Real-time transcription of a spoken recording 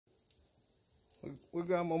We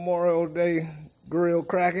got Memorial Day grill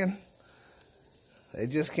cracking. They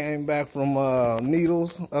just came back from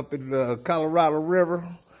Needles up at the Colorado River,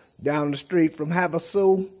 down the street from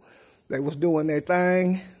Havasu. They was doing their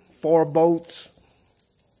thing. 4 boats,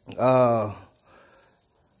 8,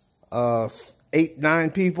 9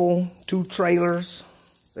 people, 2 trailers.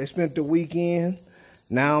 They spent the weekend.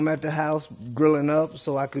 Now I'm at the house grilling up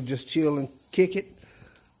so I could just chill and kick it.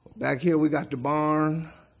 Back here we got the barn.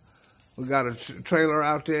 We got a trailer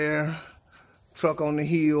out there, truck on the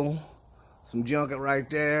hill, some junket right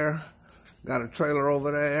there. Got a trailer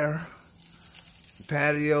over there,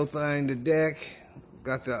 patio thing, the deck.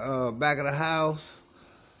 Got the back of the house.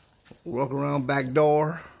 Walk around back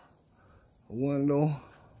door, window.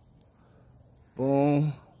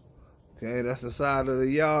 Boom. Okay, that's the side of the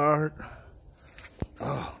yard.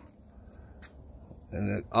 Oh. And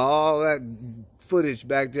then all that footage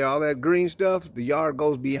back there, all that green stuff, the yard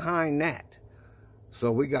goes behind that.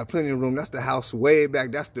 So we got plenty of room. That's the house way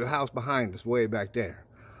back. That's the house behind us, way back there.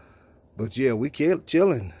 But yeah, we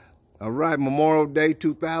chilling. All right, Memorial Day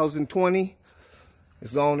 2020.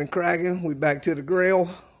 It's on and cracking. We back to the grill.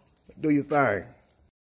 Do your thing.